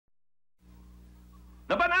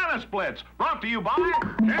Banana Splits, brought to you by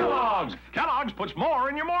Kellogg's. Kellogg's puts more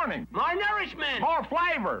in your morning. More nourishment. More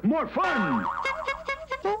flavor. More fun.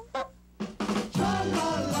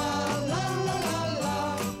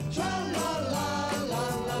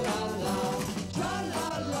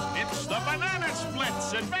 It's the Banana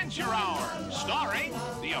Splits Adventure Hour, starring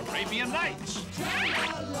the Arabian Knights,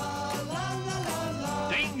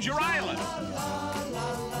 Danger Island,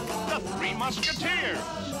 the Three Musketeers,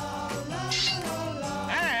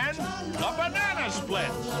 and the Banana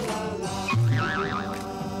Splits.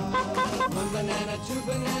 One banana, two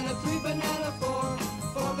banana, three banana, four.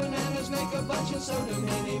 Four bananas make a bunch and so do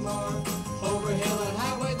many more. Over hill and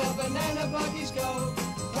highway the banana buggies go,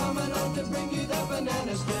 coming on to bring you the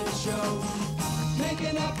Banana Split Show.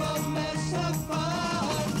 Making up a mess of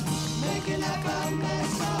fun, making up a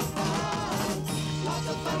mess of fun. Lots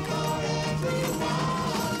of fun for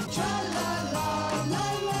everyone. Tra-la-la,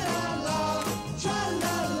 la-la-la-la,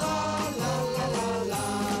 tra-la-la, la-la-la-la.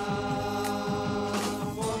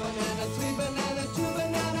 Four banana, three banana, two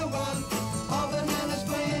banana, one. All bananas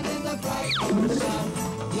playing in the bright sun.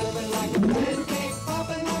 Living like a pancake,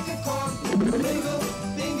 popping like a corn. Bingo,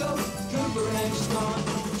 bingo, Cooper and Storm.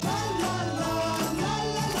 Tra-la-la,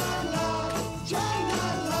 la-la-la-la,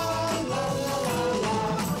 tra-la-la, la-la-la-la.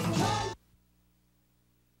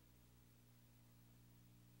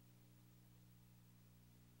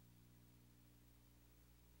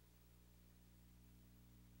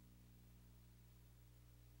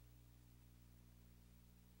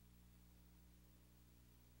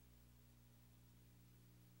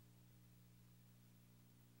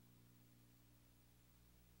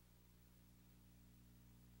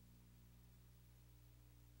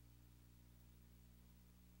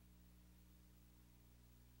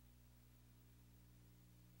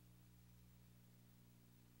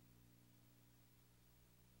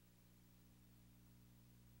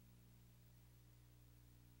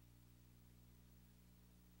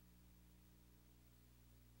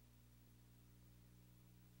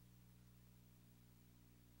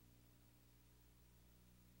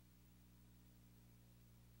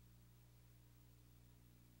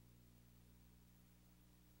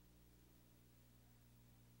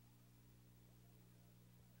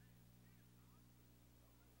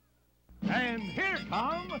 And here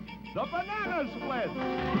come the Banana Splits.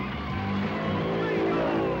 Bingo!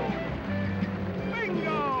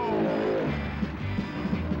 Bingo!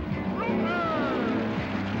 Rooter!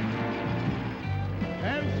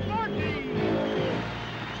 And Sparky!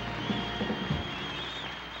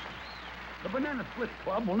 The Banana Split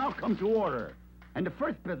Club will now come to order. And the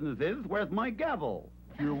first business is, where's my gavel?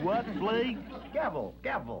 Your what, Flea? Gavel,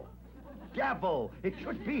 gavel. Gavel. It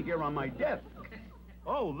should be here on my desk.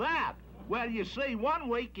 Oh, that. Well, you see, one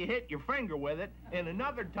week you hit your finger with it, and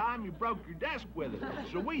another time you broke your desk with it.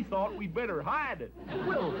 So we thought we better hide it.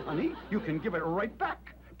 Well, honey, you can give it right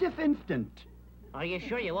back. This instant. Are you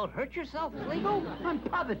sure you won't hurt yourself, Flea? No, I'm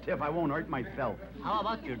positive I won't hurt myself. How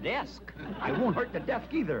about your desk? I won't hurt the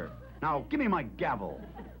desk either. Now, give me my gavel.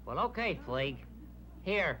 Well, okay, Flea.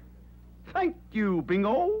 Here. Thank you,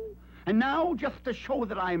 Bingo. And now, just to show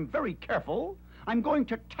that I'm very careful, I'm going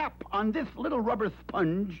to tap on this little rubber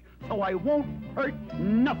sponge so I won't hurt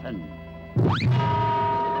nothing. That's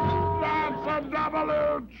a double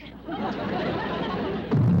ooch!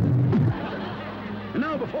 And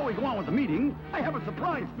now, before we go on with the meeting, I have a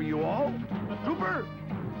surprise for you all. Cooper,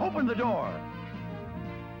 open the door.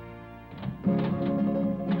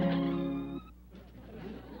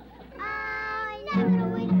 I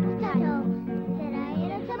never ate a potato. Said I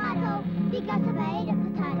ate a tomato because I ate a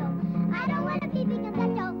potato. I don't want to be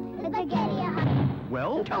potato, spaghetti.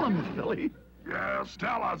 Well, tell him, silly. Yes,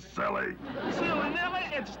 tell us, silly. Silly Nelly,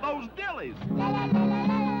 it's those dillies. La la la la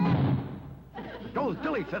la. Those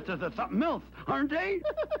Dilly Sisters are something else, aren't they?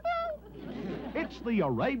 It's the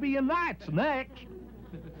Arabian Knights next.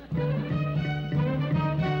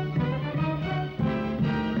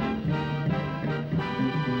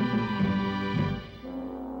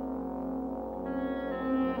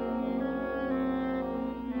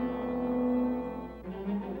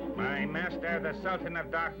 My master, the Sultan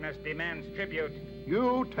of Darkness, demands tribute.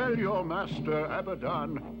 You tell your master,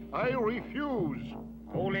 Abaddon, I refuse.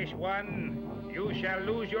 Foolish one, you shall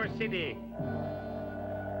lose your city.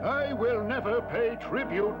 I will never pay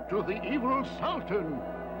tribute to the evil Sultan.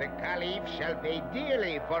 The Caliph shall pay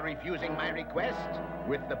dearly for refusing my request.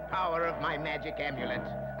 With the power of my magic amulet,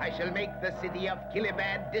 I shall make the city of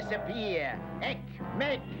Kilibad disappear. Ek,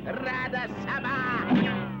 mek, rada, saba!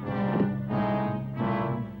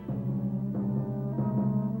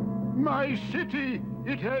 My city,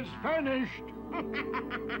 it has vanished.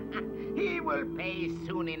 He will pay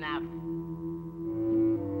soon enough.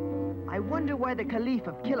 I wonder why the Caliph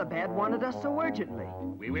of Kilabad wanted us so urgently.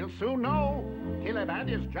 We will soon know.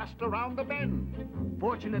 Kilabad is just around the bend.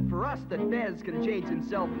 Fortunate for us that Bez can change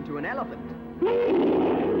himself into an elephant.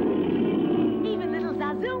 Even little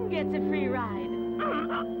Zazoom gets a free ride.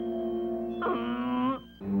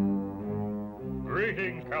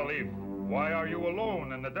 Greetings, Caliph. Why are you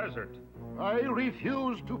alone in the desert? I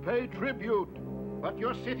refuse to pay tribute. But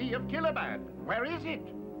your city of Kilabad, where is it?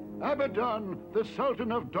 Abaddon, the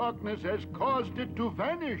Sultan of Darkness, has caused it to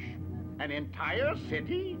vanish. An entire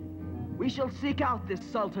city? We shall seek out this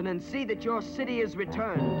Sultan and see that your city is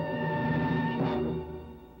returned.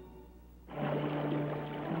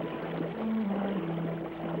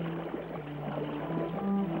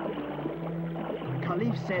 The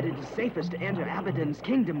Caliph said it is safest to enter Abaddon's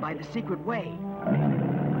kingdom by the secret way.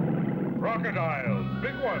 Crocodiles,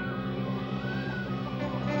 big ones.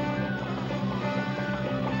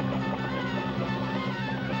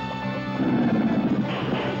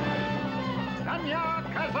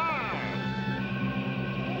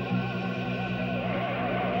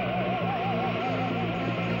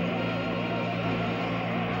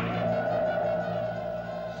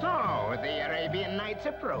 So, the Arabian Knights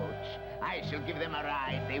approach. I shall give them a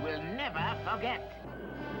ride they will never forget.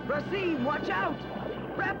 Rasim, watch out!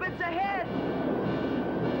 Rapids ahead!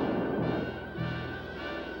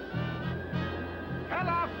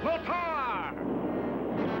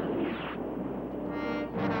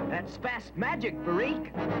 That's fast magic,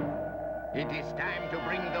 Farik. It is time to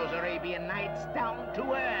bring those Arabian Knights down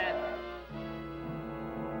to earth.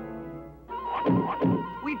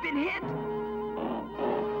 We've been hit!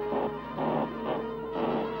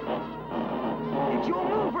 It's your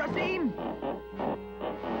move, Rasim!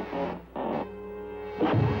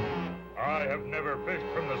 I have never fished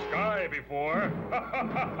from the sky before.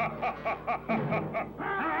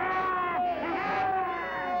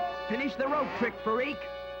 Finish the rope trick, Farik.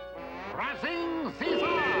 Racing Caesar!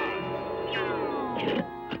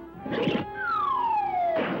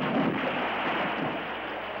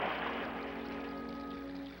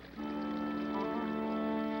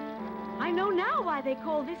 I know now why they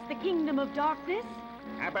call this the Kingdom of Darkness.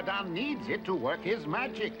 Abaddon needs it to work his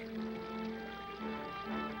magic.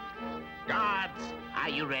 Guards, are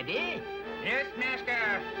you ready? Yes,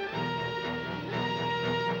 Master.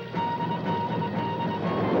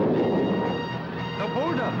 The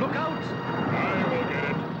boulder, look out! I will get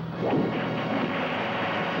it.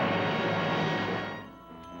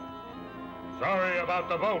 Sorry about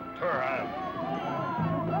the boat, Turhan.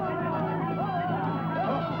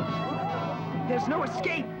 There's no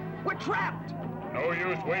escape! We're trapped! No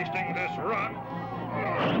use wasting this run.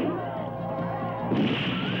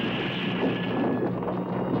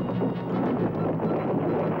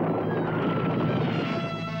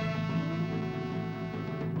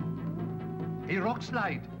 A rock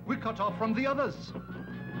slide. We're cut off from the others.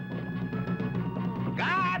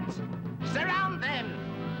 Guards, surround them!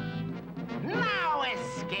 Now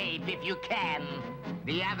escape if you can.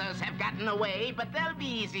 The others have gotten away, but they'll be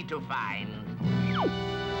easy to find.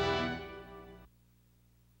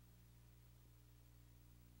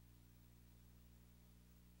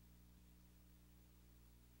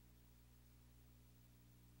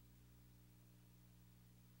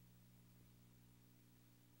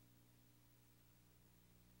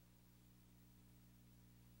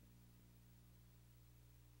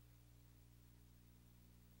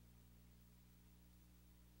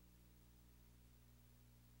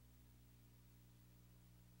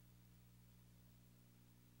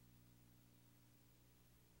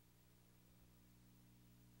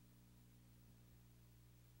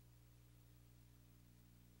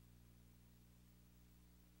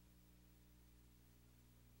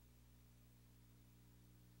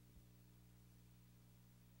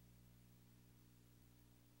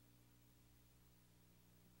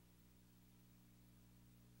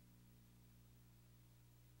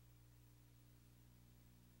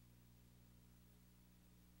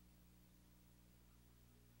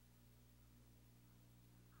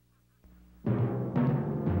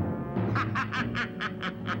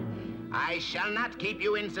 I shall not keep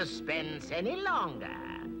you in suspense any longer.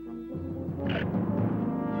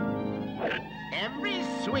 Every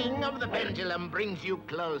swing of the pendulum brings you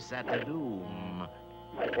closer to doom.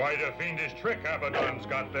 Quite a fiendish trick Abaddon's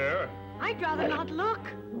got there. I'd rather not look.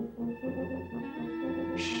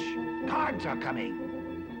 Shh! Guards are coming.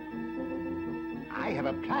 I have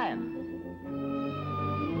a plan.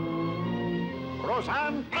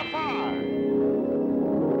 Roseanne Kafar!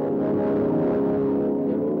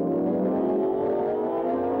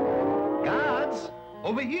 Guards,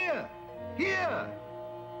 over here. Here!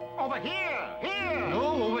 Over here! Here!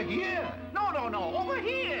 No, over here! No, no, no, over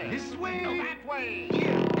here! This way! No, that way!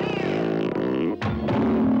 Here!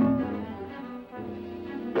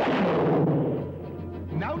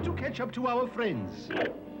 Now to catch up to our friends.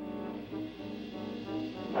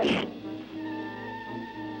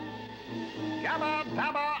 Jabba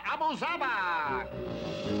Dabba Abu Zaba!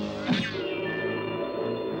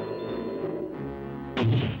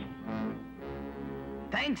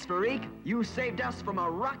 Thanks, Farik. You saved us from a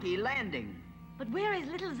rocky landing. But where is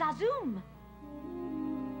little Zazoom?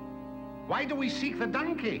 Why do we seek the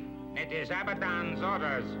donkey? It is Abaddon's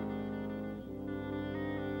orders.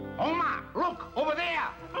 Oma, look, over there!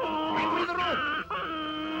 Bring me the rope!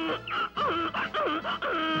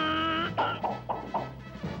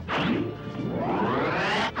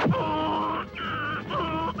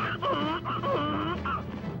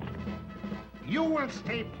 You will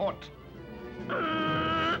stay put.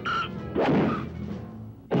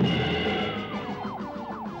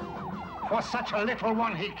 For such a little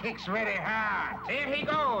one, he kicks very hard. Here he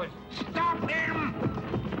goes. Stop him!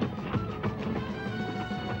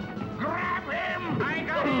 Grab him! I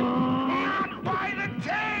got him. Not by the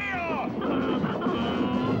tail!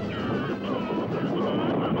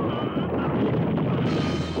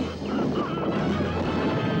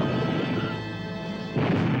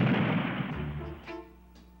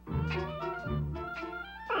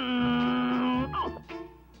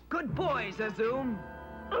 Good boy, Zazoom.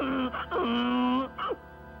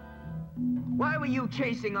 Why were you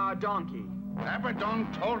chasing our donkey? Abaddon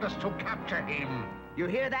told us to capture him. You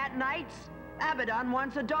hear that, Knights? Abaddon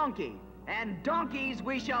wants a donkey, and donkeys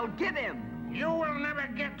we shall give him. You will never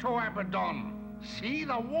get to Abaddon. See,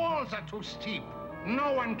 the walls are too steep.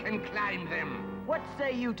 No one can climb them. What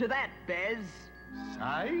say you to that, Bez?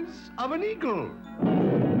 Size of an eagle.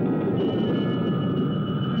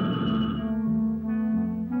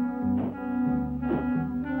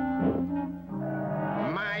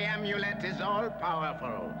 My amulet is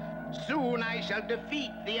all-powerful. Soon I shall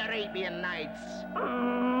defeat the Arabian Knights.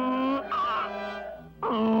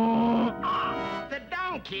 The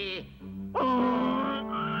donkey.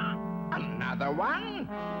 Another one.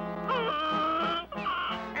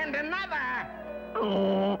 And another.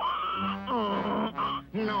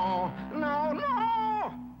 No, no,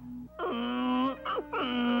 no!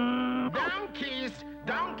 Donkeys!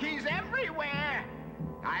 Donkeys everywhere!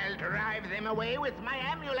 I'll drive them away with my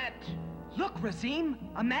amulet. Look, Razim,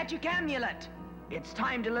 a magic amulet. It's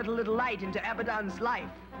time to let a little light into Abaddon's life.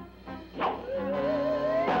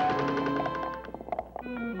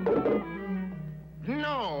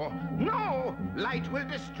 No, no! Light will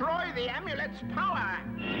destroy the amulet's power.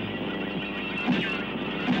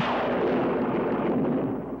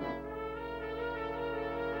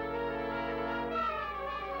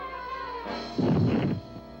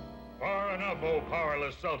 Far enough, O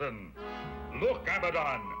powerless Sultan. Look,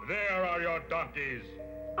 Abaddon, there are your donkeys.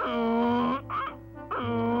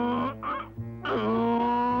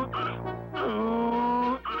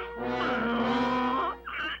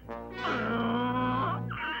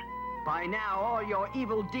 By now, all your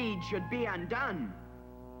evil deeds should be undone.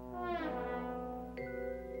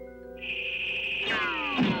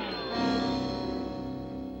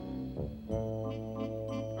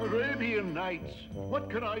 Arabian Knights, what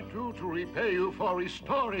can I do to repay you for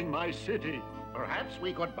restoring my city? Perhaps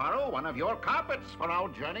we could borrow one of your carpets for our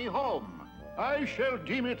journey home. I shall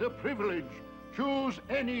deem it a privilege. Choose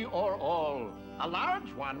any or all. A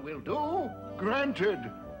large one will do. Granted.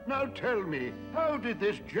 Now tell me, how did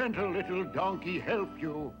this gentle little donkey help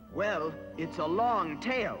you? Well, it's a long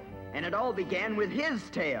tale, and it all began with his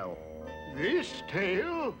tail. This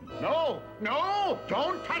tail? No, no!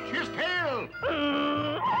 Don't touch his tail!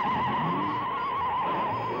 Uh-oh.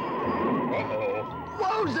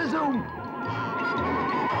 Whoa, Zazoom!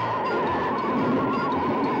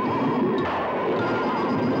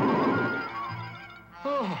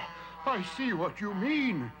 Oh, I see what you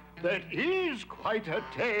mean. That is quite a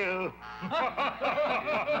tale.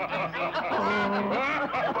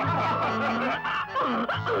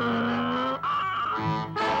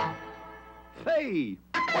 Say,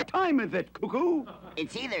 what time is it, Cuckoo?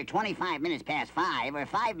 It's either 25 minutes past 5 or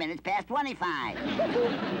 5 minutes past 25.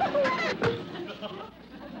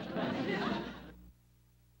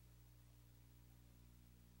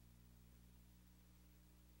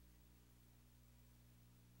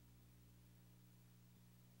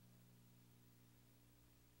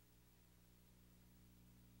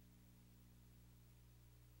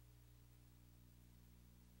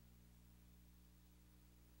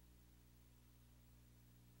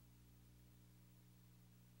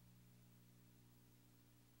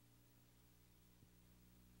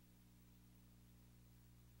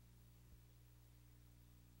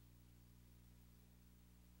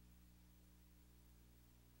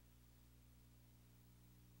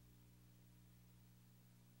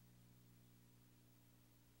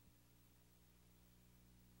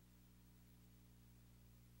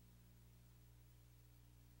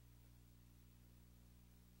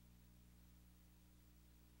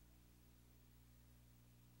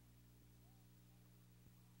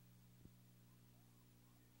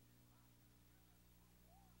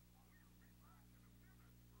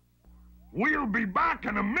 We'll be back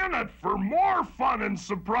in a minute for more fun and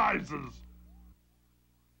surprises.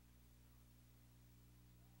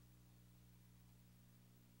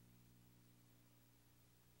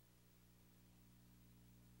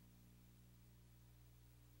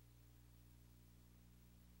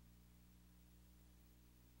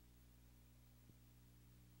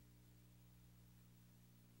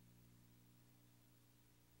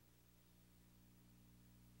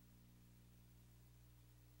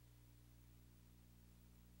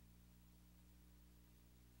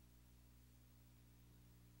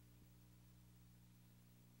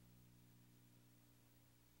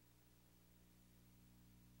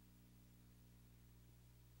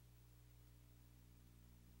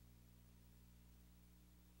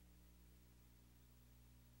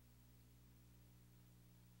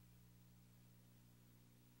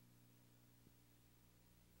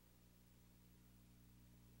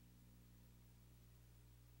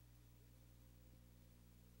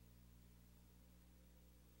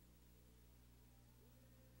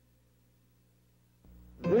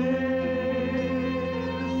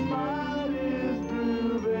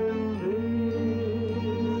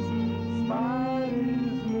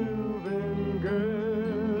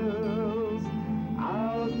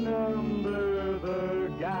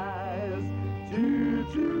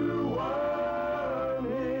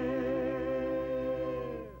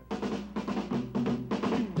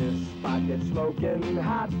 Smoking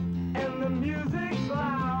hot and the music's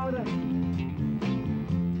loud.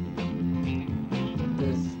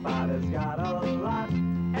 This spot has got a lot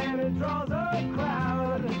and it draws a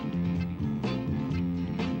crowd.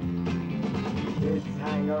 Kids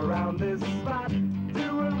hang around this spot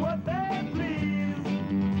doing what they please.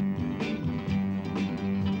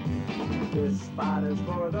 This spot is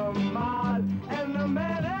for the mod and the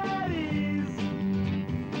men at ease.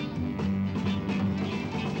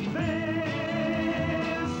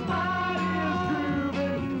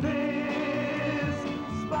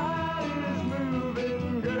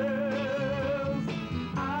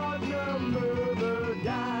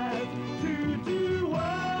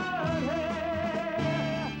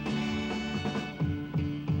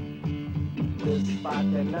 This spot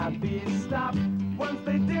cannot be stopped once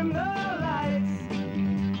they dim the lights.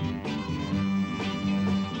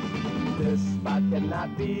 This spot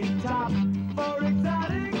cannot be topped for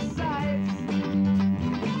exotic sights.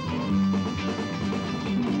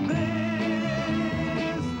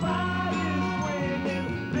 This spot is swinging.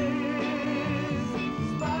 This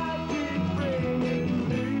spot keeps bringing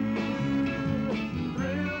new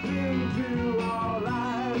thrills into our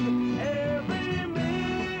lives every minute.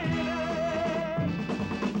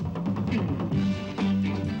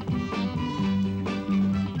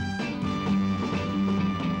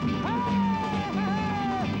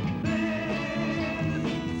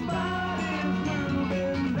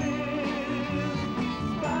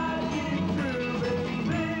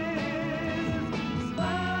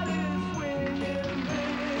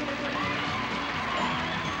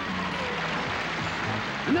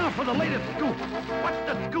 And now for the latest scoop. What's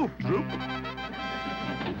the scoop, Droop?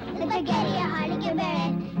 The spaghetti I hardly can bear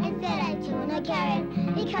it. Instead I tune a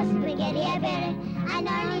carrot. Because spaghetti I bear it. I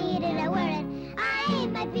normally eat it, I wear it. I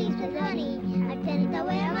eat my piece with honey. I tend to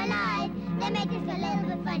wear my knife. They make this a little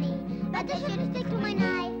bit funny. But the sugar sticks to my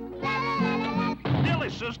knife. La la la la la. Dilly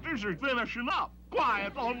Sisters are finishing up.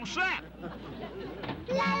 Quiet on the set.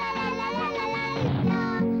 La la la la la la la la.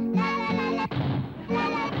 La la la la. La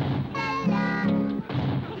la la la.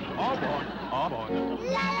 Oh boy, oh boy.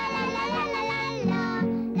 La la la la la la la la.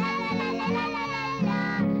 La la la la la la la la.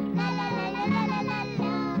 La la la la la la la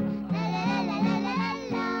la. La la la la la la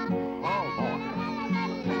la. Oh boy.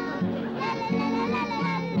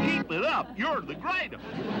 Keep it up. You're the greatest.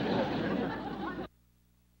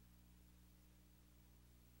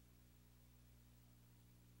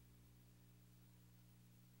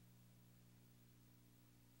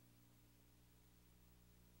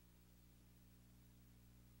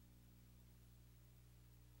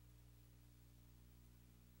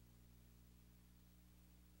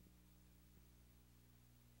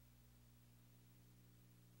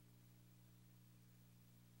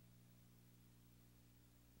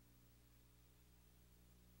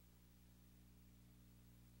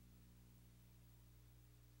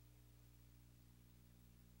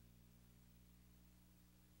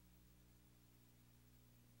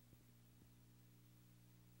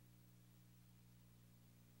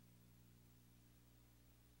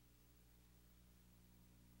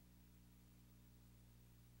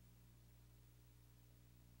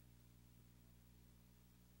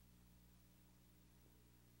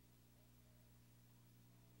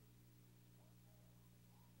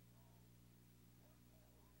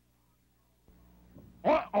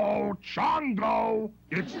 Uh-oh, Chongo!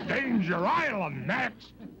 It's Danger Island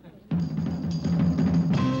next!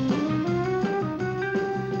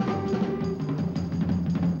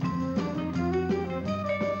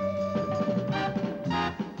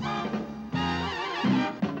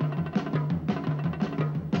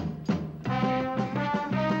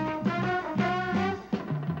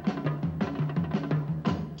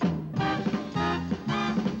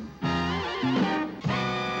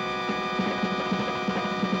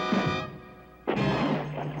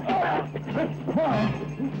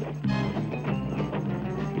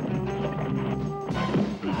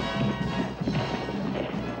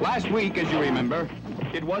 Last week, as you remember,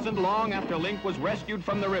 it wasn't long after Link was rescued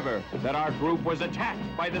from the river that our group was attacked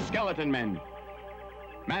by the skeleton men.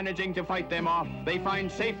 Managing to fight them off, they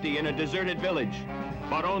find safety in a deserted village,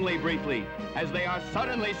 but only briefly, as they are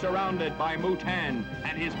suddenly surrounded by Mutan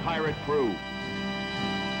and his pirate crew.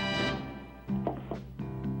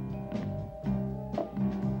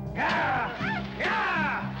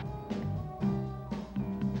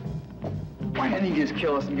 Why didn't he just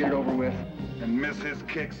kill us and get it over with? And miss his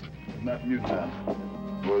kicks, not Mutan.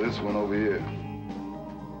 Boy, this one over here.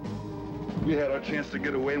 We had our chance to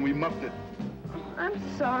get away and we muffed it. I'm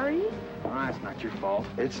sorry. Oh, it's not your fault.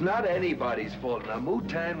 It's not anybody's fault. Now,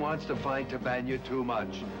 Mutan wants to find Tabanya too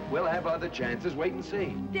much. We'll have other chances. Wait and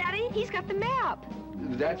see. Daddy, he's got the map.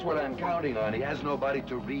 That's what I'm counting on. He has nobody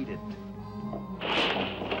to read it.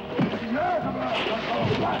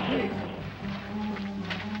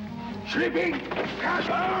 Sleeping!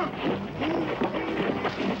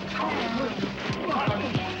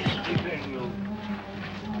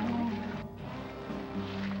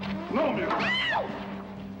 No,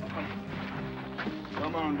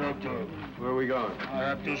 come on, Doctor. Where are we going? I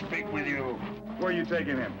have to speak with you. Where are you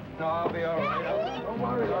taking him? No, I'll be all right. Don't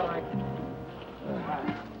worry, all right.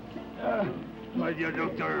 My dear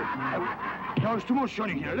Doctor. No, it's too much sun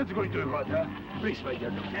here. Let's go into the hut, please, my dear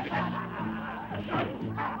Doctor.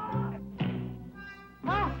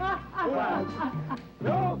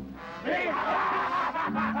 No!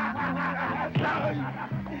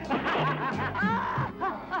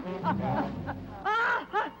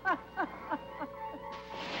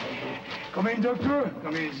 Come in, Doctor.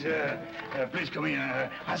 Come in, please come in.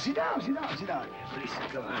 Sit down, sit down, sit down. Please,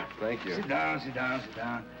 come on. Thank you. Sit down, sit down, sit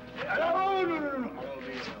down. No.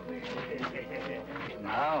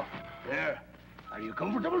 Now, there. Are you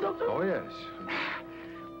comfortable, Doctor? Oh, yes.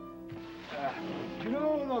 You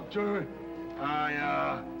know, Doctor,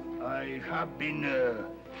 I have been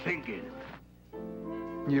thinking.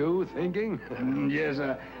 You thinking? Yes,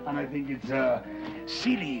 and I think it's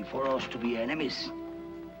silly for us to be enemies.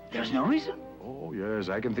 There's no reason. Oh, yes,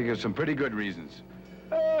 I can think of some pretty good reasons.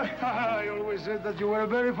 I always said that you were a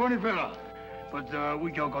very funny fellow. But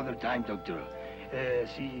we joke other time, Doctor.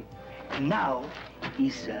 See, now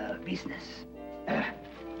is business.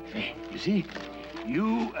 You see,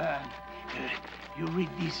 you read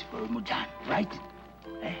this for Mutan, right?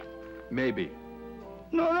 Maybe.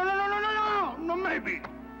 No, maybe.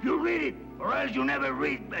 You read it, or else you never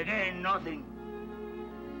read again, nothing.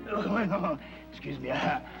 Oh, no, excuse me,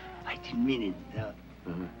 I didn't mean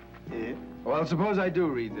it. Well, suppose I do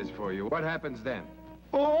read this for you. What happens then?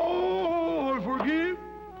 Oh, I'll forgive.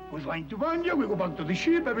 We find Tabanya, we go back to the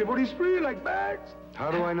ship, everybody's free like birds.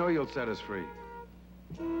 How do I know you'll set us free?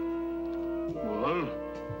 Well,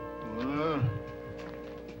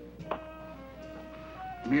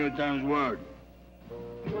 Mutan's word.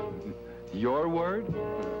 Your word?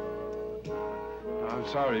 I'm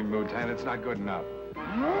sorry, Mutan, it's not good enough.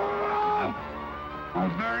 A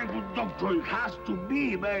very good doctor. It has to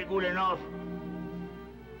be very good enough.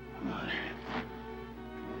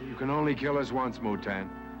 You can only kill us once, Mutan.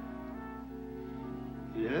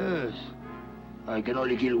 Yes. I can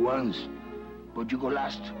only kill once. But you go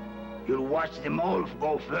last. You'll watch them all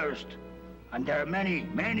go first. And there are many,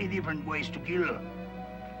 many different ways to kill.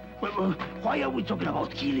 Well, why are we talking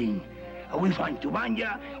about killing? We find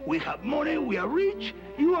Tabanya, we have money, we are rich.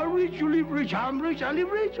 You are rich, you live rich, I'm rich, I live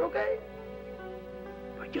rich, okay?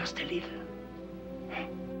 But just a little.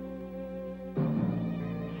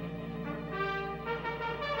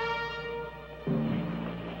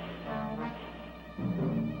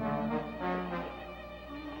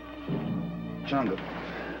 Chongo.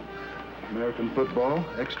 American football,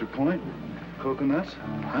 extra point, coconuts,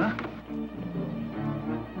 huh?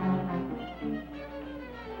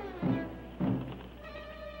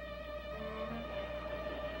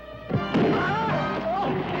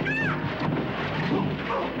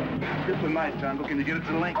 Grip the knife, Chongo. Can you get it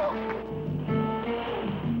to the length?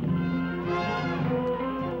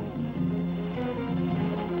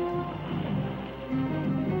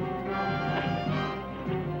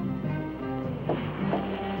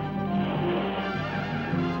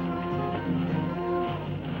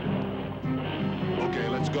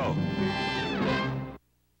 Let's go.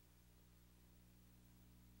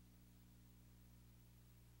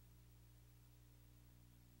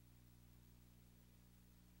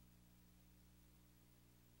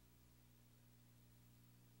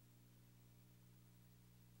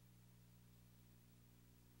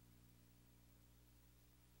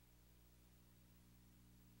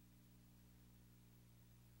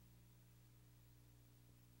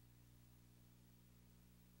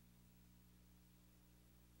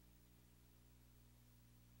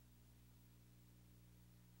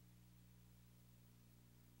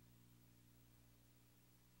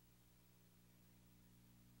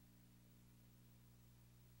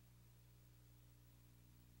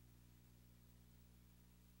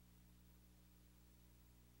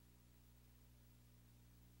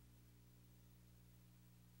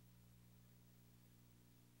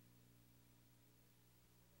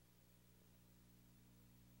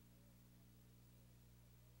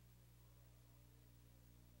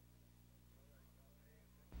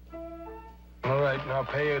 All right, now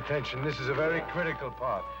pay attention. This is a very critical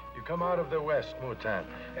part. You come out of the west, Mutan,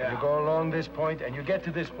 and you go along this point, and you get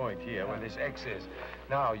to this point here, where this X is.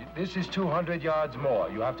 Now, this is 200 yards more.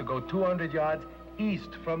 You have to go 200 yards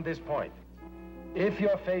east from this point. If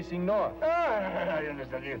you're facing north. I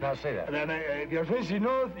understand you. Now say that. Then, if you're facing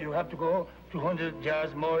north, you have to go 200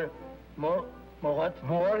 yards more what?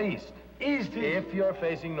 More east. East. If you're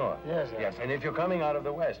facing north. Yes, sir. Yes, and if you're coming out of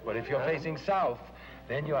the west. But if you're facing south,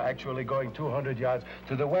 then you're actually going 200 yards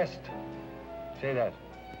to the west. Say that.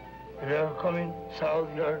 If you're coming south,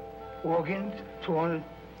 you're walking 200.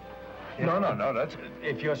 No. That's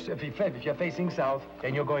if you're facing south,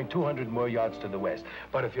 then you're going 200 more yards to the west.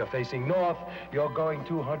 But if you're facing north, you're going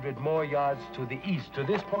 200 more yards to the east, to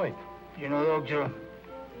this point. You know, Doctor,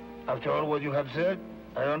 after all what you have said,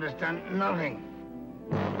 I understand nothing.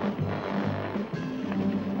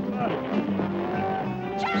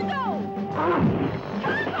 Django!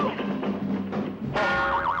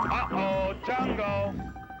 Uh-oh, Django.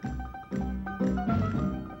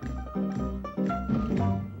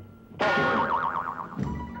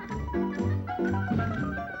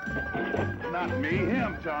 Not me,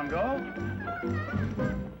 him, Django.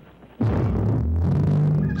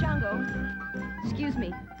 Django, excuse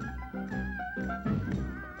me.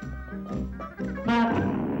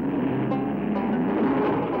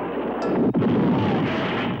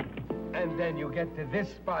 And then you get to this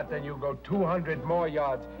spot, and you go 200 more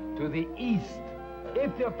yards to the east.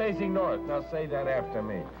 If you're facing north. Now say that after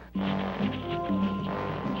me.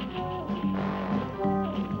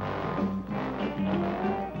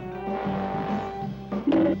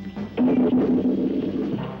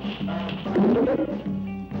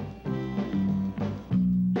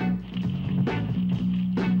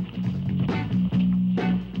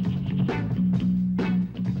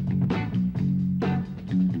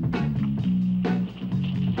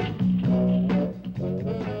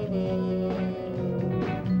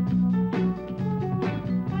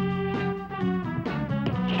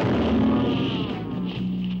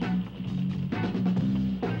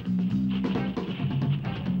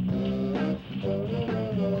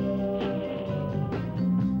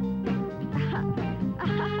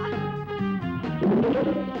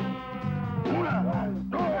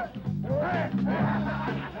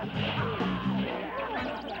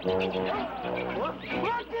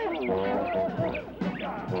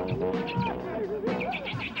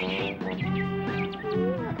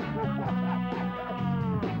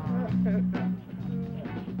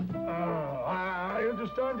 I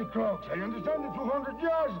understand the crowds. I understand the 200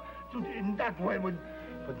 yards in that way,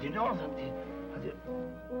 but the north and the...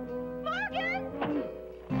 Morgan!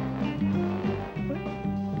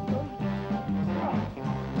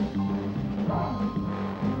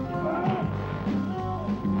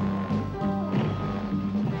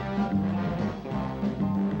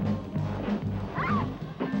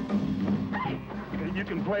 You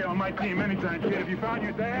can play on my team anytime, kid. Have you found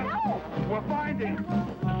your dad? No! Well, find him.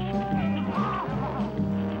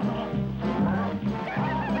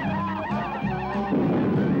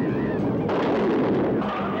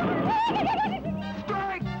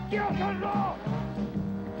 Strike! ¡Dios no!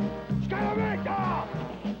 ¡Escalamenta!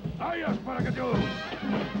 ¡Adiós para que tú!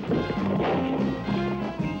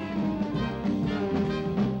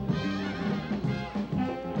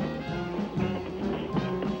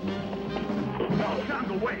 No,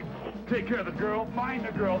 Django, wait. Take care of the girl. Find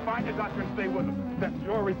the girl. Find the doctor and stay with him. That's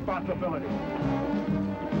your responsibility.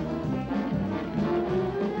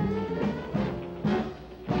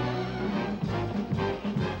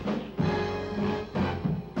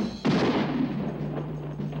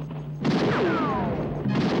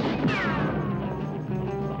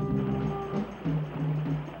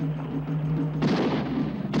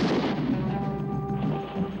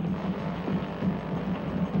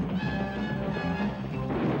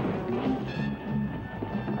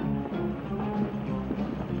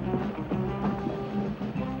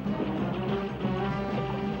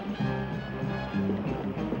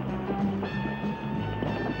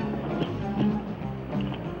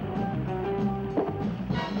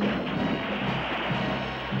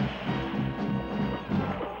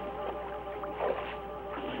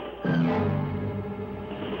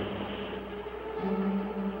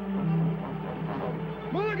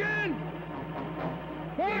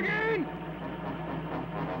 Morgan!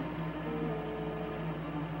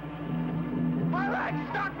 All right,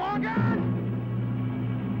 stop, Morgan!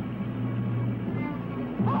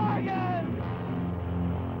 Morgan!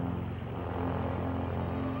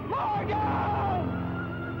 Morgan!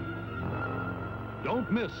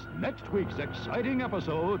 Don't miss next week's exciting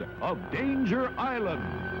episode of Danger Island.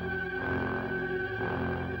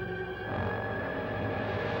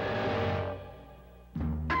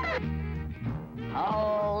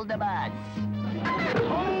 Hold the bus.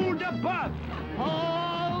 Hold the bus!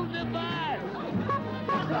 Hold the bus.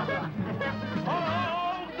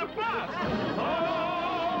 Hold the bus!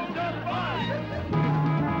 Hold the bus!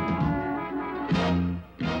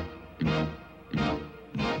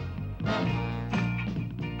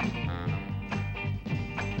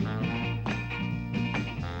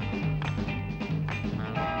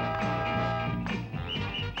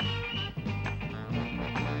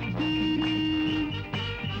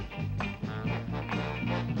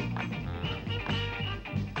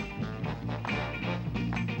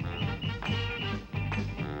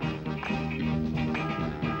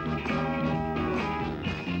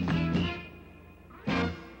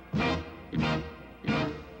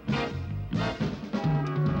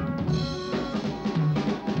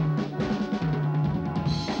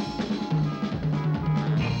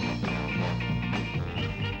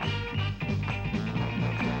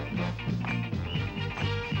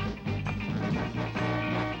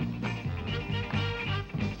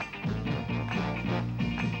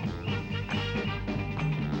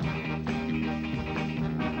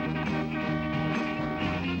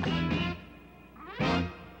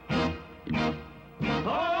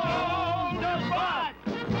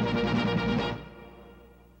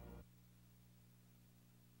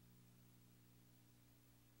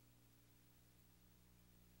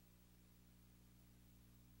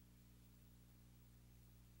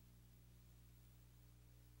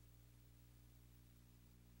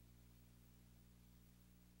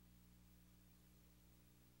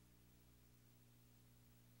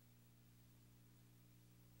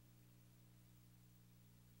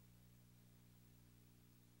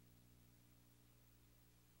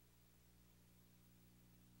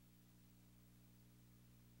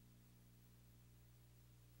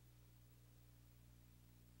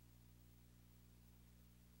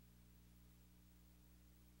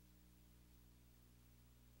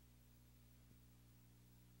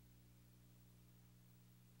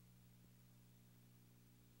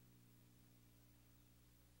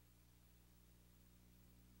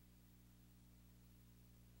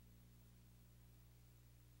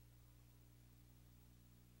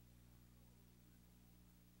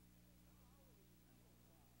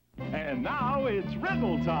 And now it's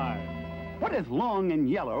riddle time. What is long and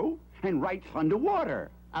yellow and writes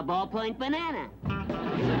underwater? A ballpoint banana.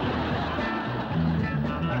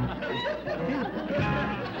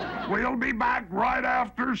 We'll be back right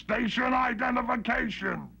after station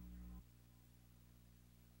identification.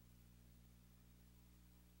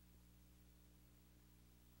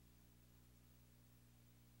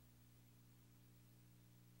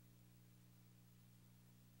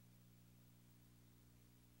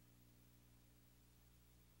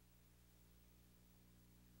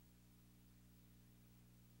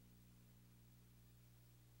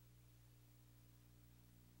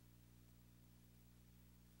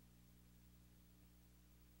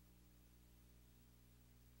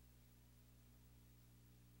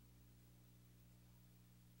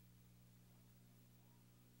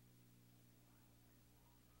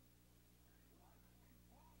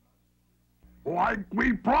 Like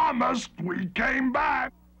we promised, we came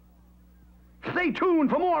back. Stay tuned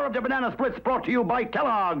for more of the Banana Splits brought to you by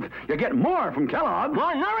Kellogg's. You get more from Kellogg's.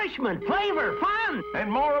 More nourishment, flavor, fun. And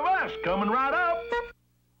more of us coming right up.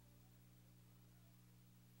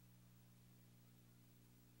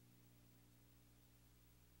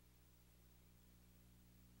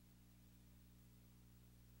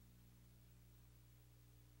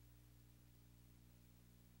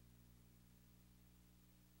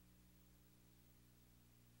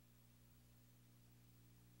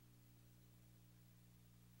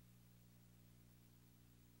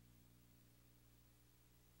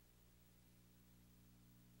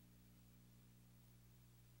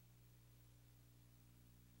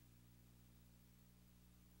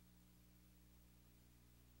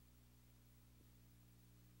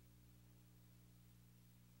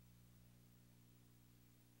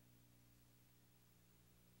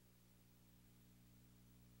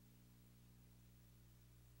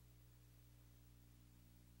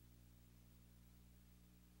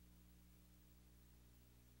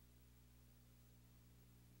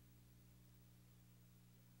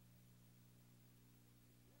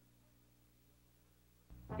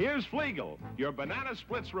 Here's Flegel, your Banana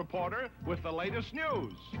Splits reporter, with the latest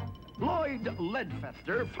news. Lloyd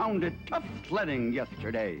Ledfester found it tough sledding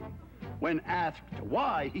yesterday. When asked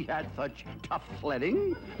why he had such tough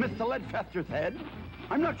sledding, Mr. Ledfester said,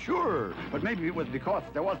 "I'm not sure, but maybe it was because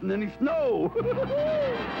there wasn't any snow." Said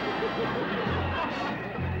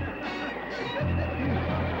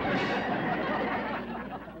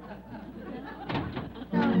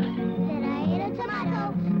I ate a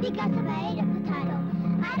tomato because I ate a potato.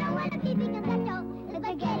 I don't want a peeping insecto.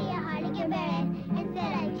 Spaghetti, I hardly can bear it.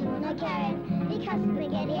 Instead I chew a carrot because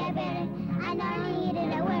spaghetti I bear it. I not only eat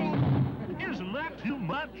it, I wear it. Isn't that too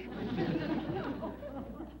much?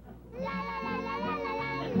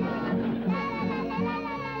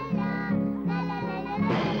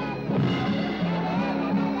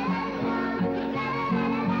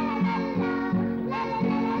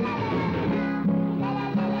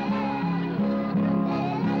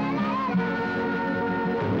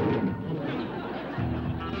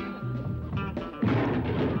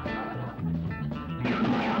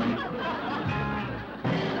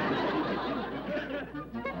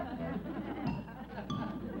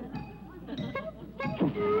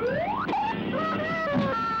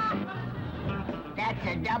 That's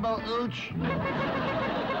a double ooch.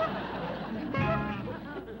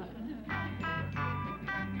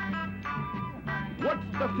 What's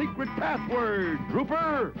the secret password,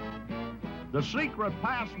 Grouper? The secret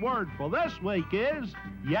password for this week is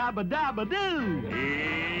Yabba Dabba Doo.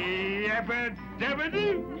 Yabba Dabba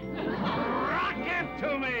Doo. Rock it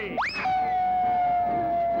to me.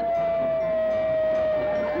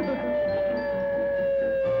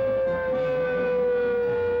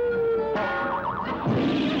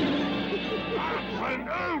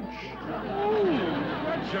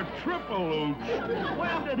 That's a triple ooch.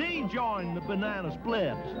 When did he join the Banana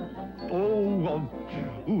Splits?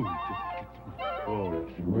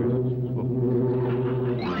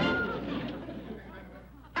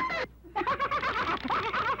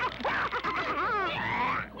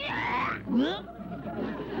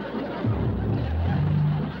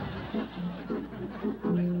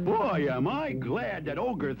 Boy, am I glad that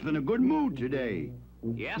Ogre's in a good mood today.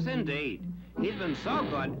 Yes, indeed. He's been so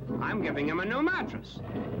good, I'm giving him a new mattress.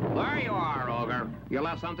 There you are, Ogre. You'll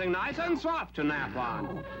have something nice and soft to nap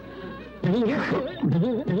on.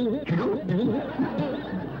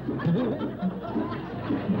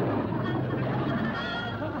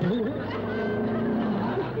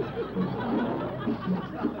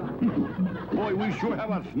 Boy, we sure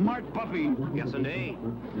have a smart puppy. Yes, indeed.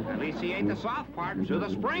 At least he ate the soft part and threw the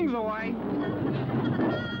springs away.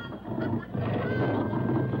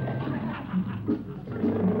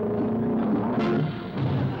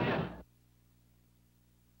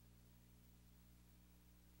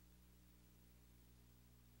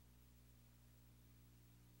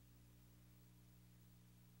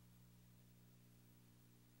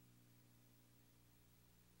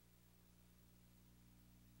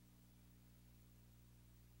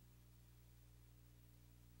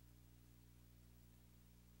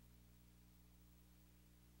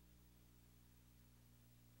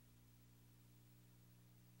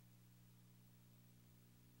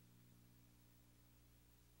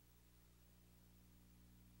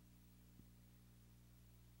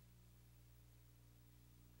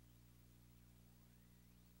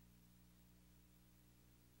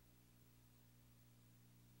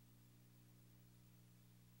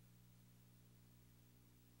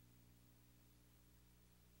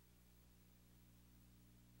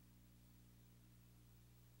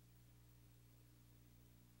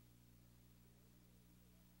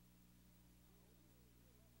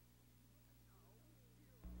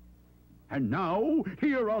 And now,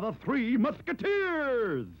 here are the Three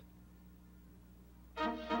Musketeers.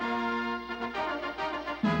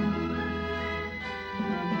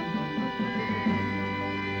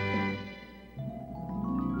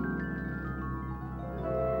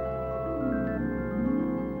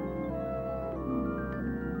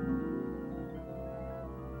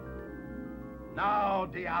 Now,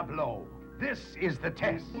 Diablo, this is the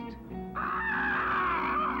test.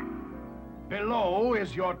 Below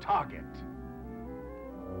is your target.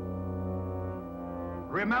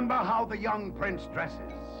 Remember how the young prince dresses.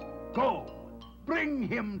 Go, bring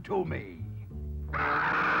him to me.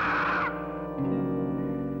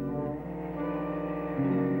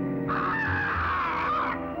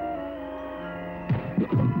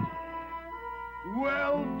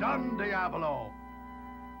 Well done, Diablo.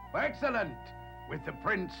 Excellent. With the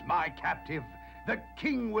prince my captive, the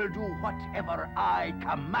king will do whatever I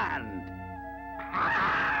command.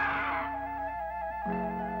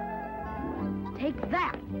 Take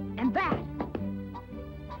that and that.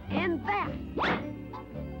 that?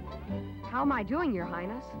 How am I doing, Your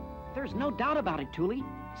Highness? There's no doubt about it, Tully.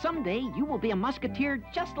 Someday you will be a musketeer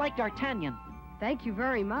just like D'Artagnan. Thank you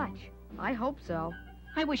very much. I hope so.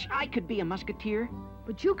 I wish I could be a musketeer.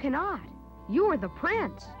 But you cannot. You are the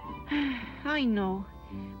prince. I know.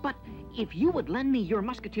 But if you would lend me your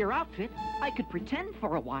musketeer outfit, I could pretend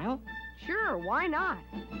for a while. Sure, why not?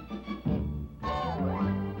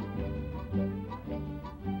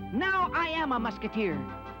 Now I am a musketeer.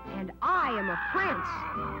 And I am a prince.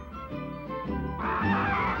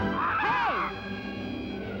 Hey!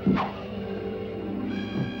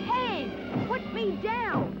 Hey! Put me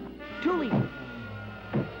down! Tully!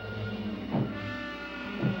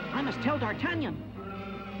 I must tell D'Artagnan.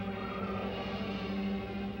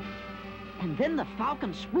 And then the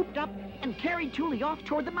falcon swooped up and carried Tully off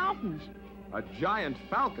toward the mountains. A giant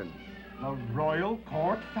falcon? A royal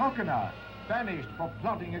court falconer, banished for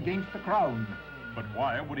plotting against the crown. But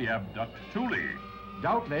why would he have ducked Tully?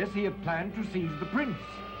 Doubtless he had planned to seize the prince.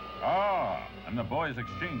 Ah, and the boy's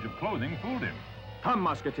exchange of clothing fooled him. Come,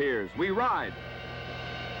 musketeers, we ride.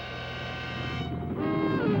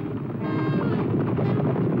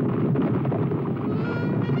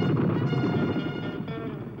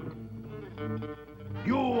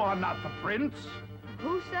 You are not the prince.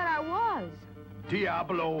 Who said I was?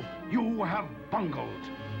 Diablo, you have bungled.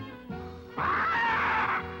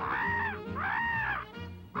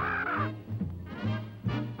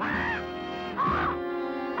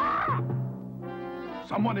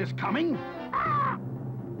 Someone is coming?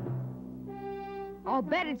 I'll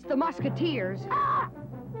bet it's the Musketeers.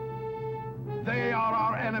 They are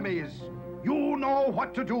our enemies. You know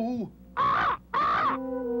what to do.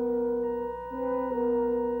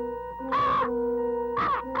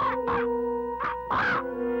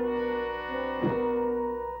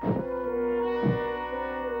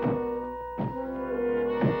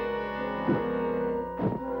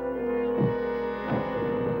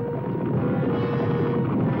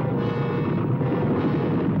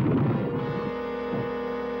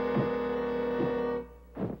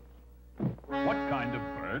 What kind of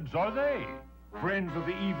birds are they? Friends of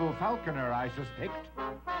the evil falconer, I suspect.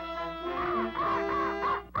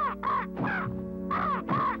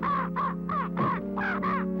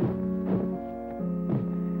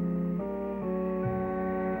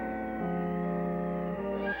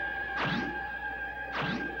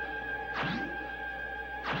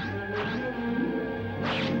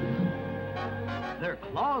 Their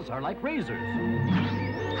claws are like razors.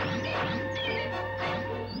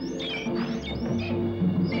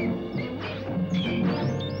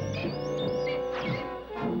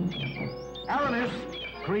 Aramis,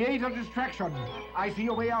 create a distraction. I see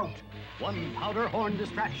a way out. One powder horn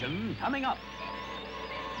distraction coming up.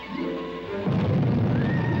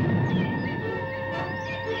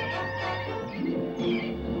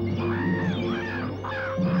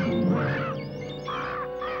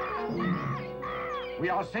 We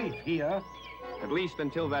are safe here. At least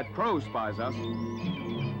until that crow spies us.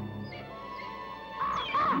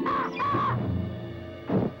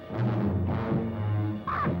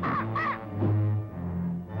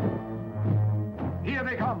 Here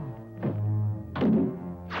they come.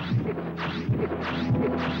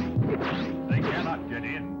 They cannot get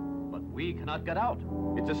in. But we cannot get out.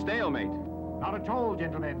 It's a stalemate. Not at all,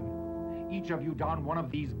 gentlemen. Each of you don one of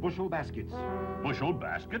these bushel baskets. Bushel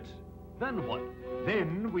baskets? Then what?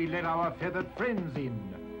 Then we let our feathered friends in.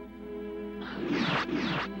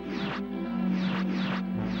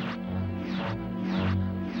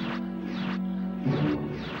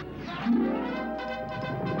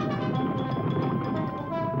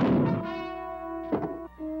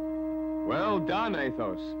 Well done,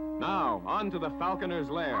 Athos. Now, on to the falconer's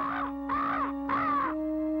lair.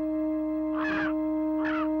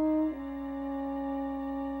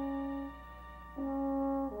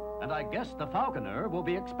 And I guess the falconer will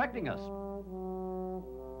be expecting us.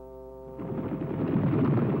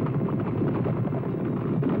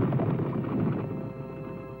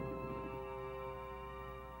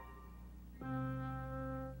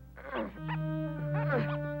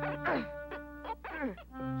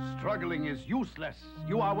 Struggling is useless.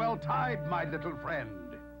 You are well tied, my little friend.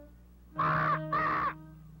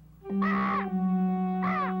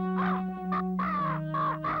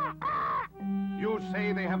 You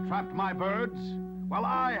say they have trapped my birds? Well,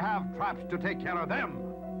 I have traps to take care of them.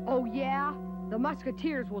 Oh, yeah? The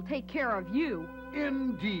Musketeers will take care of you.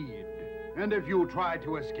 Indeed. And if you try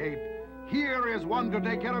to escape, here is one to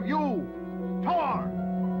take care of you. Tor!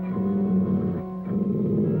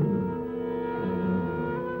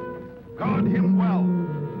 Guard him well.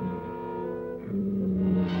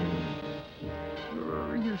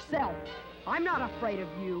 You're yourself. I'm not afraid of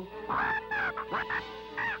you.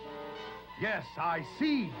 Yes, I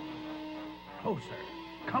see. Closer.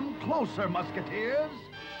 Come closer, Musketeers.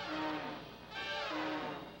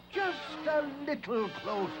 Just a little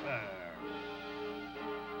closer.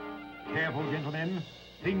 Careful, gentlemen.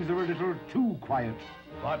 Things are a little too quiet,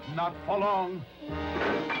 but not for long.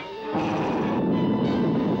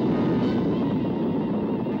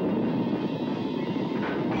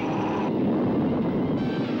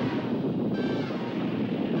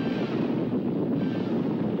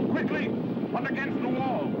 Quickly! Up against the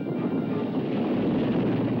wall!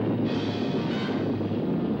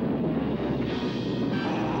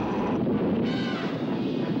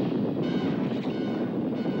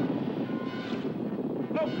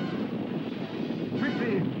 Look!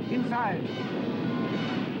 Quickly, inside.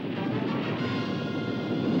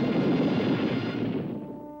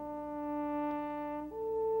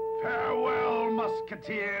 Farewell,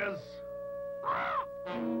 Musketeers.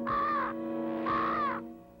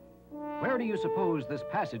 Where do you suppose this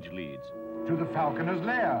passage leads? To the Falconer's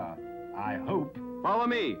lair, I hope. Follow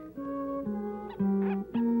me.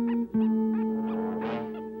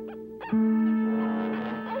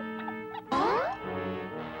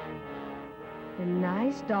 A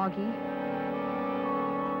nice doggy.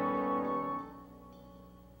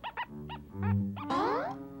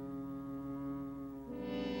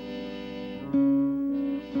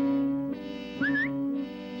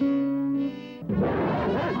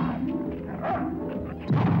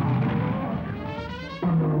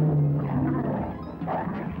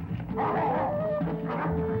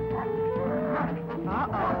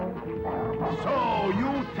 So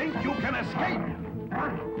you think you can escape?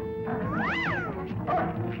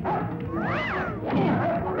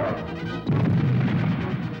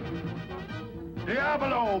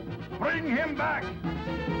 Diablo, bring him back!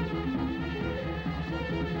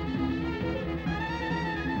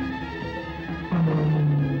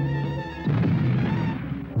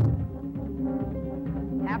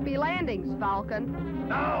 Happy landings, Falcon.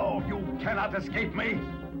 Now you cannot escape me.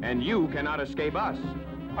 And you cannot escape us.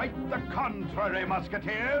 Quite the contrary,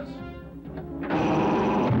 Musketeers.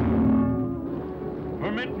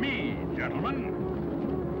 Permit me, gentlemen.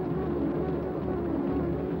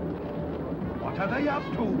 What are they up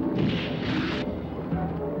to?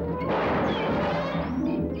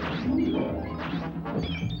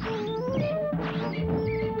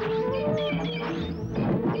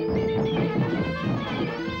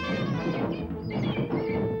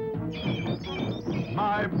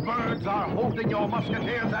 My birds are holding your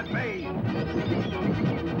Musketeers at bay.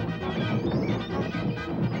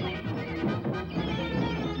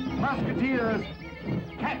 Musketeers,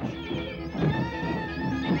 catch!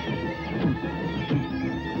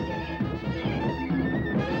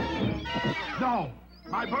 No,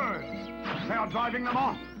 my birds. They are driving them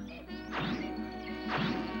off.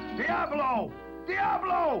 Diablo!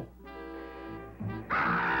 Diablo!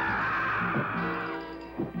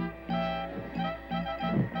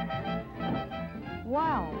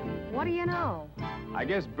 Well, what do you know? I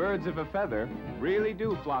guess birds of a feather really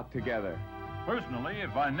do flock together. Personally,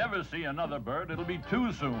 if I never see another bird, it'll be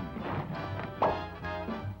too soon.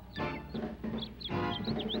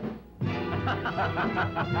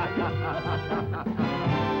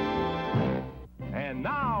 And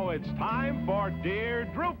now it's time for Dear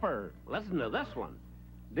Drooper. Listen to this one.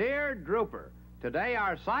 Dear Drooper, today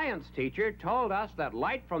our science teacher told us that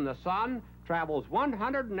light from the sun travels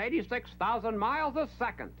 186,000 miles a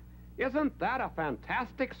second. Isn't that a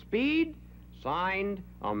fantastic speed? Signed,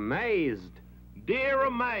 Amazed. Dear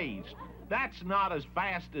Amazed, that's not as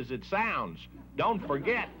fast as it sounds. Don't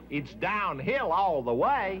forget, it's downhill all the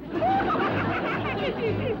way.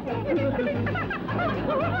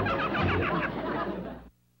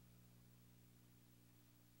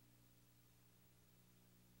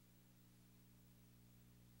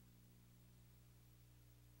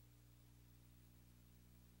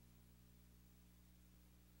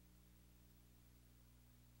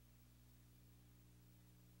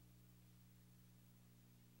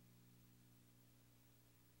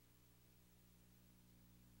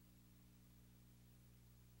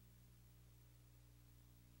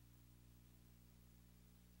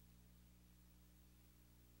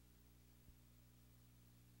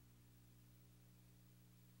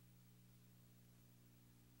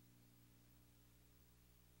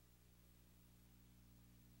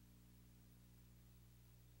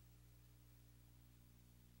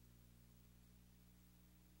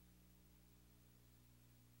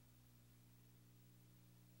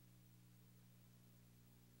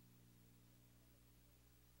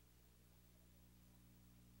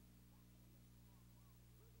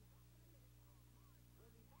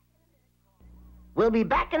 We'll be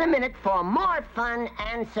back in a minute for more fun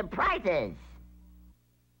and surprises.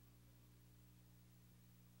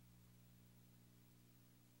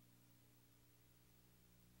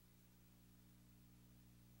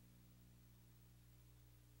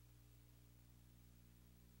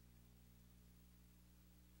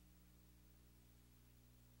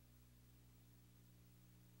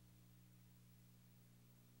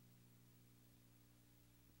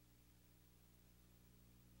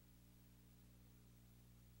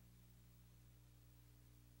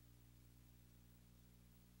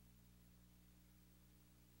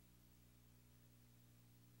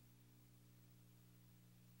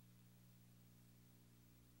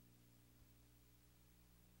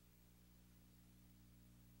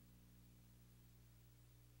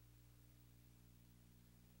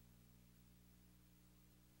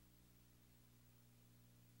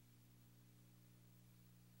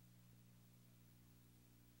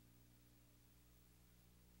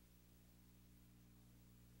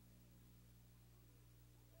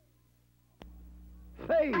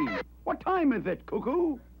 Say, what time is it,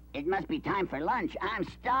 Cuckoo? It must be time for lunch. I'm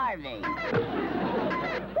starving.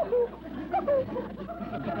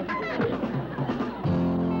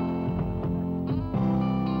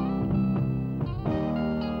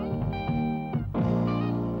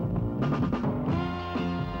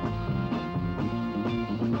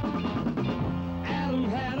 Adam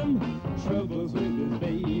had troubles with his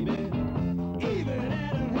baby. Even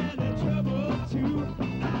Adam had the trouble too.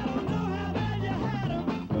 I don't know how bad you had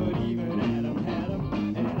 'em, but even Adam had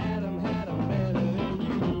 'em, and Adam had 'em better than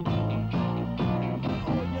you.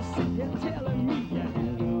 Oh, you sit here telling me you had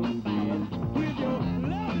a little fight with your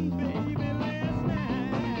loving baby last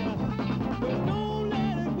night. But don't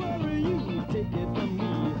let it worry you, take it from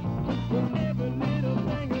me. Well, every little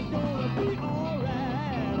thing is gonna be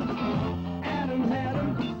alright. Adam had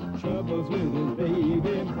troubles with his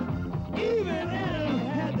baby. Even Adam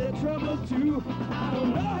had their troubles too. I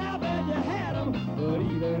don't know how bad you had 'em, but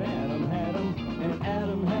even Adam had 'em, and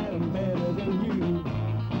Adam had 'em better than you.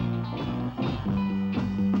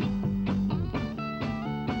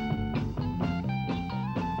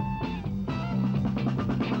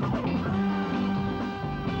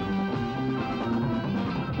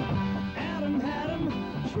 Adam had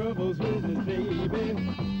troubles with his baby.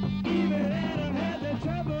 Even Adam had their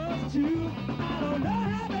troubles too. I don't know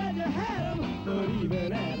how bad you had 'em, but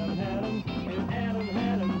even Adam had 'em, and Adam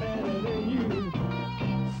had 'em better than you.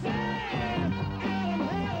 Sam, Adam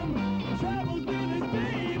had troubles with his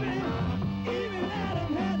baby. Even Adam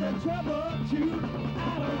had their trouble too.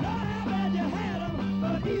 I don't know how bad you had 'em,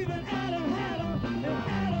 but even Adam had 'em, and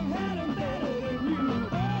Adam had 'em better than you.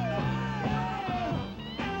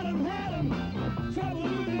 Adam had trouble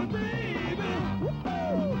with his baby.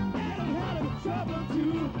 Adam had trouble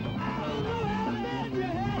too. I don't know how bad you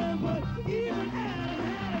had 'em, but even Adam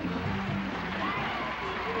had 'em.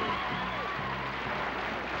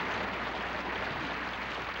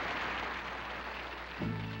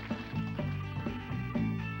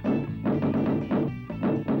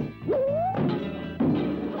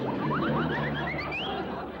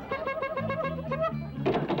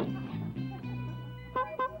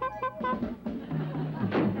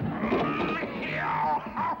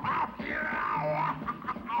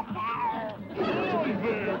 Hi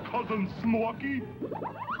there, Cousin Smorky.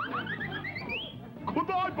 Could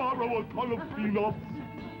I borrow a ton of peanuts?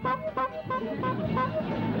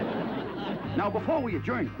 Now, before we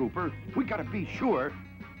adjourn, Grouper, we gotta be sure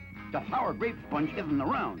the sour grape sponge isn't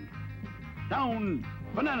around. Down,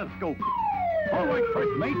 banana scope. All right,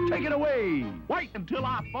 first mate, take it away. Wait until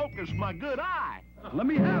I focus my good eye. Let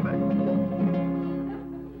me have it.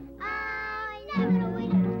 I never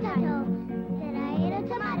ate a potato. Said I ate a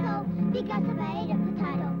tomato because if I ate a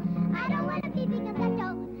potato, I don't want to be vegan potato.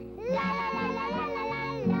 La la la la la la la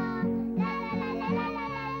la. La la la la la la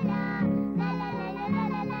la la. La la la la la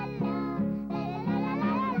la la la. La la la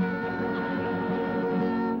la la.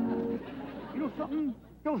 You know something?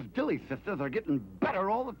 Those Dilly Sisters are getting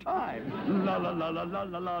better all the time. La la la la la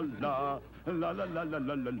la la la. La la la la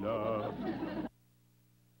la la la.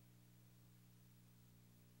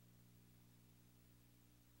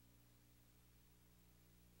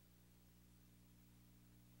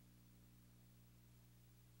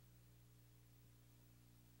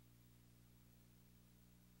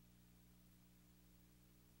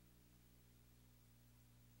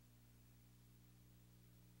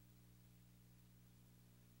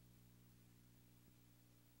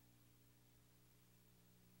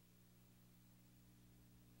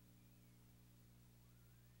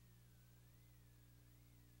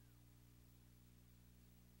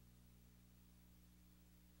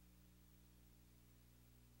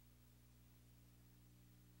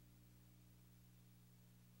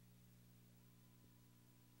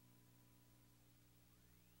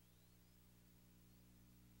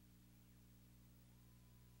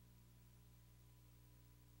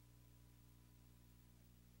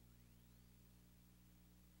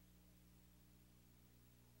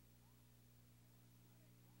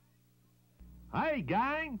 Hey,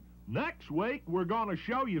 gang, next week we're gonna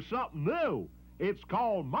show you something new. It's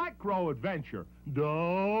called Micro Adventure.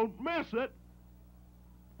 Don't miss it.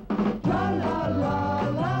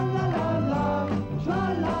 Tra-la-la-la-la-la-la,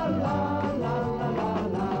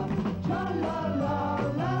 tra-la-la-la-la-la-la,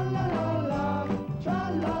 tra-la-la-la-la-la-la,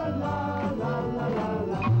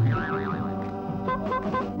 tra-la-la-la-la-la-la.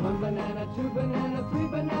 One banana, two banana, three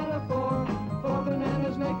banana, four. Four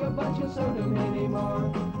bananas make a bunch and so do many more.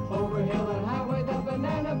 Over hill and highway the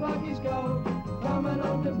banana buggies go, coming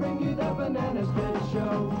home to bring you the Banana Split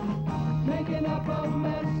Show. Making up a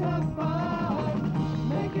mess of fun,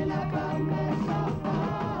 making up a mess of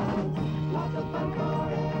fun. Lots of fun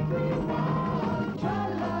for everyone.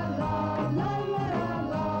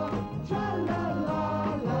 Tra-la-la-la-la-la-la,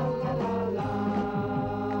 tra-la-la-la-la-la-la.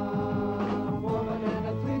 Four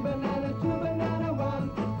banana, three banana, two banana, one.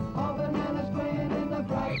 All bananas playing in the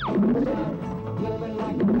bright sun. Living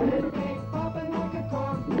like a pancake, popping like a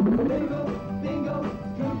cork. They go